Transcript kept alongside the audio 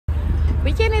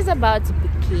Weekend is about to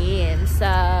begin,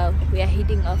 so we are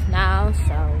heading off now.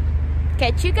 So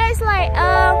catch you guys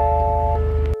later.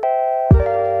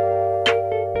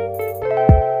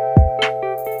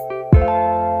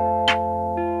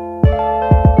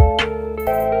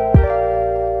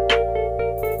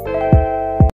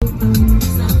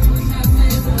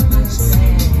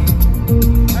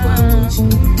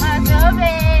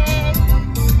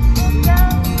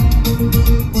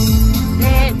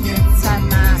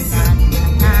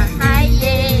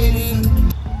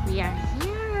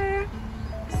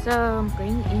 So I'm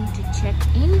going in to check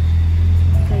in.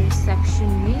 The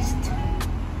receptionist,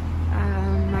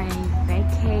 my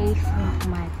vacay for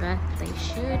my birthday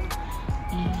shoot,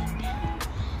 and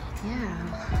yeah,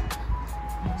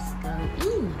 let's go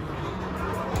in.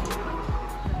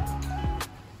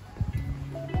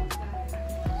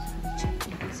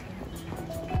 Check-in is here.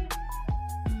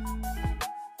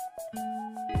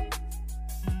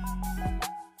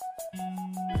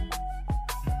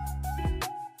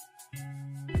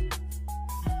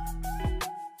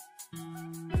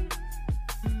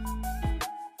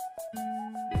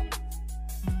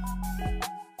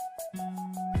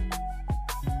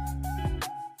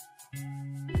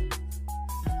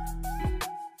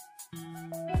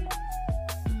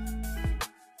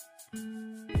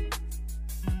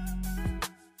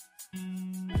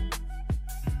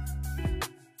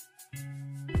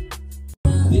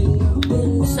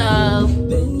 So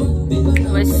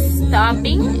we're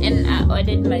stopping and I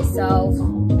ordered myself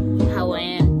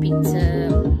Hawaiian pizza.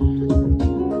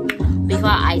 Before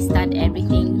I start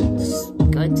everything, just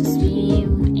go to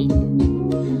swim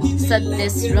and sort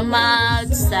this room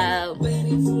out. So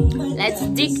let's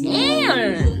dig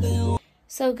in.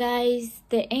 So guys,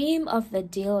 the aim of the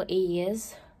deal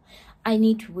is I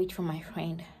need to wait for my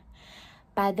friend,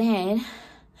 but then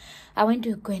I want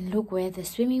to go and look where the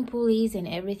swimming pool is and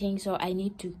everything, so I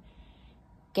need to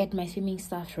get my swimming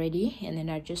stuff ready and then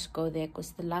I just go there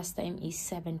because the last time is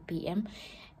 7 p.m.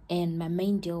 and my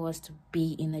main deal was to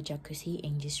be in the jacuzzi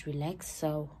and just relax.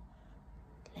 So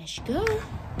let's go.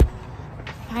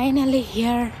 Finally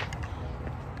here.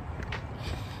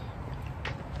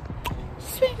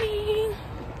 Swimming.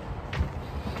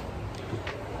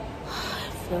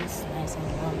 It feels nice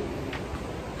and warm.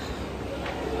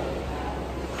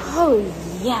 Oh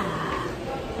yeah!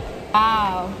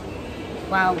 Wow!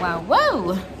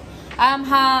 Wow!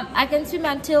 I can swim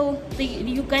until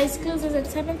you guys close at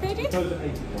 7:30. Close at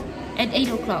 8 o'clock. At 8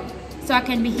 o'clock, so I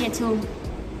can be here till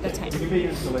the time. You can be here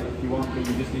until 8 if you want, but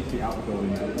you just need to be out the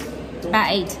building.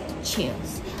 By 8.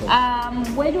 Cheers.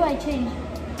 Where do I change?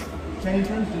 Change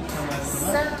rooms just come out.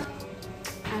 So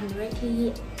I'm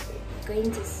ready,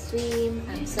 going to swim.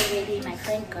 I'm so ready. My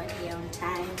friend got here on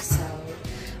time, so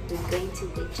we're going to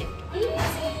the check-in.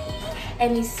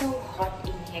 And it's so hot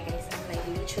in here, guys. I'm like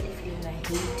literally feeling the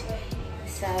heat.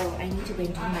 So I need to go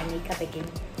and do my makeup again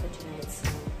for tonight.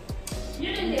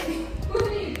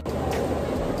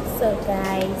 So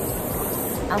guys,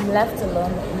 I'm left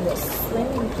alone in the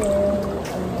swimming pool.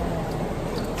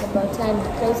 About time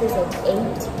it closes at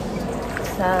 8.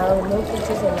 So no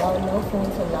pictures allowed, no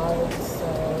phones allowed. So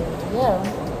yeah,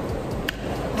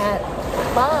 had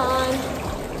fun.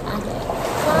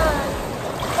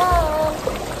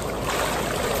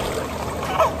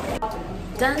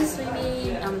 Done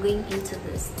swimming. I'm going into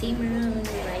the steam room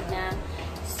right now.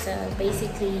 So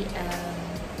basically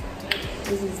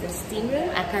this is the steam room.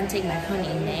 I can't take my phone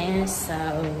in there, so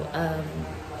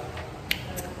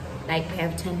like we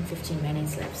have 10-15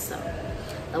 minutes left. So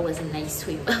that was a nice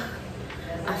swim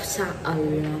after a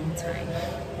long time.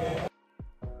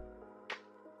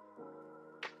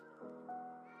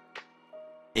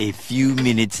 A few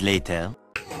minutes later.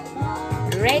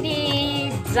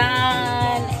 Ready,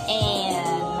 done, and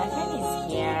my friend is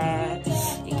here,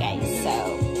 you guys. So,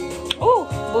 oh,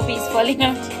 Bobby is falling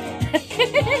out.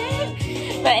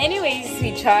 But anyways,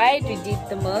 we tried, we did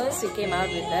the most, we came out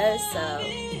with us. So,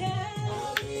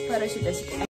 photo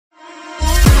shoot.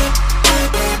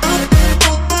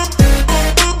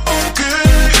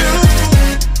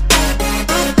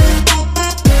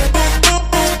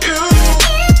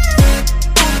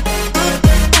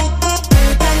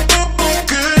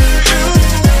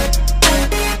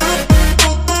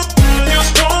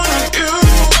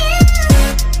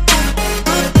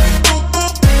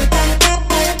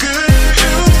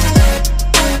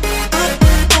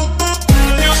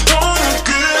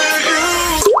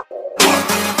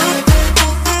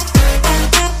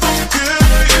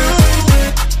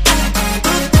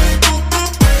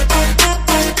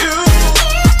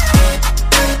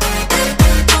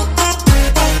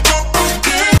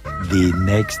 The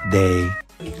next day.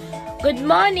 Good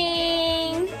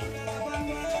morning.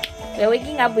 We're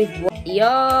waking up with yo.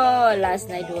 Last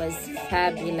night was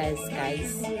fabulous,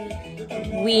 guys.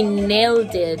 We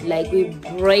nailed it. Like, we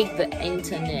break the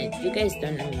internet. You guys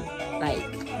don't like.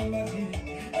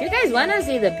 You guys wanna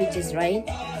see the pictures, right?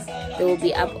 They will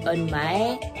be up on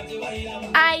my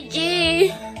IG.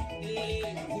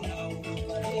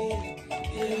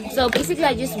 So basically,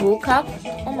 I just woke up.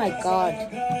 Oh my god.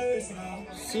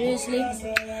 Seriously,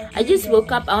 I just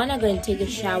woke up. I wanna go and take a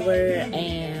shower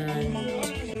and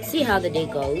see how the day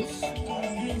goes.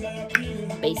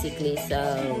 Basically, so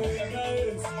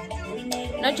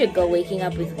not your girl waking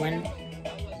up with one,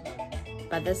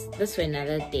 but that's for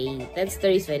another day. That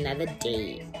story is for another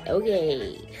day.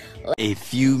 Okay. A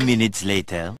few minutes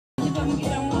later. Woo!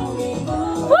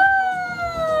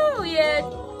 Yeah,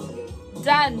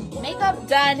 done. Makeup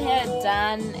done, hair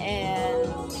done, and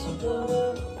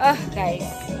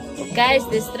guys,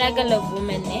 the struggle of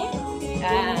women,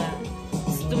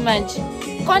 it's too much.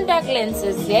 Contact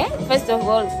lenses, yeah. First of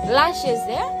all, lashes,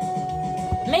 yeah.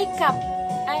 Makeup,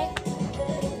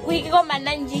 we go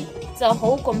mananji. It's a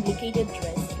whole complicated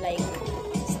dress. Like,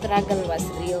 struggle was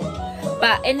real.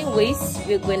 But anyways,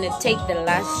 we're gonna take the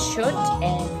last shot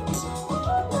and.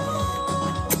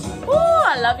 Oh,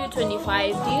 I love you,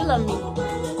 25. Do you love me?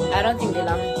 I don't think they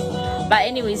love me. But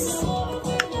anyways,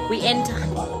 we enter.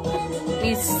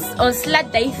 We on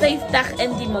slat day 5 dag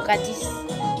in die mokatis.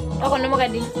 Ako na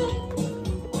mokadi.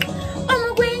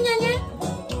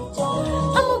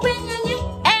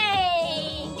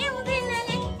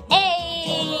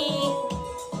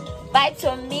 Vibes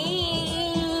from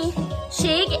me.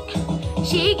 Shake it.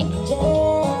 Shake it.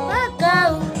 Let's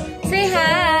go. Say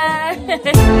hi.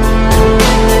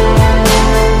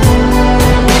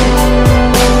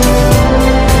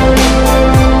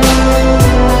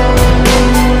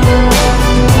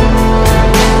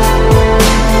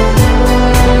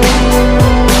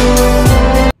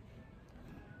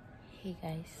 Hey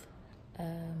guys,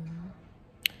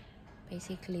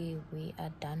 basically we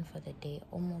are done for the day,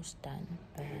 almost done,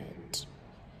 but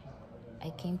I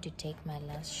came to take my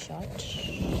last shot,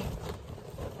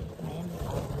 my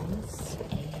arms,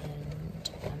 and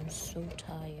I'm so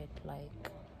tired. Like,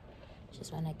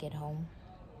 just wanna get home.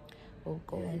 We'll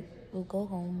go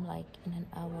home like in an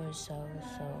hour or so.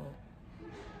 So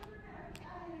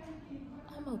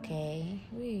I'm okay.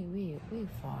 We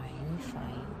fine.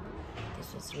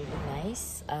 This was really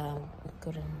nice. We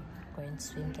couldn't go and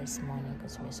swim this morning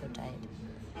because we were so tired.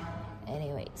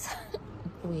 Anyways,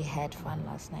 we had fun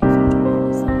last night for 2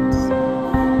 hours.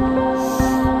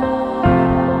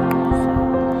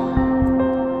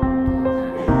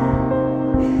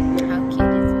 How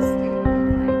cute is this thing?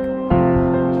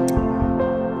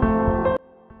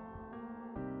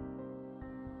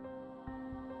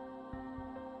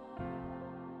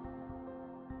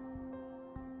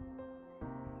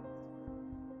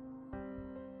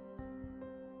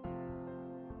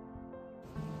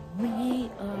 We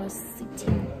are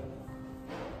sitting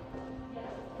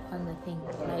on the thing,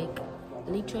 like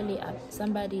literally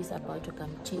somebody is about to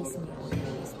come chase me over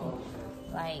this thing.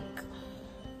 Like,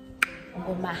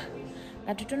 ngoma,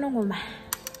 katutono ngoma.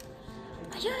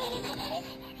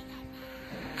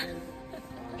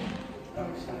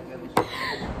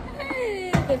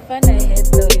 The fun I had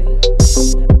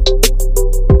though.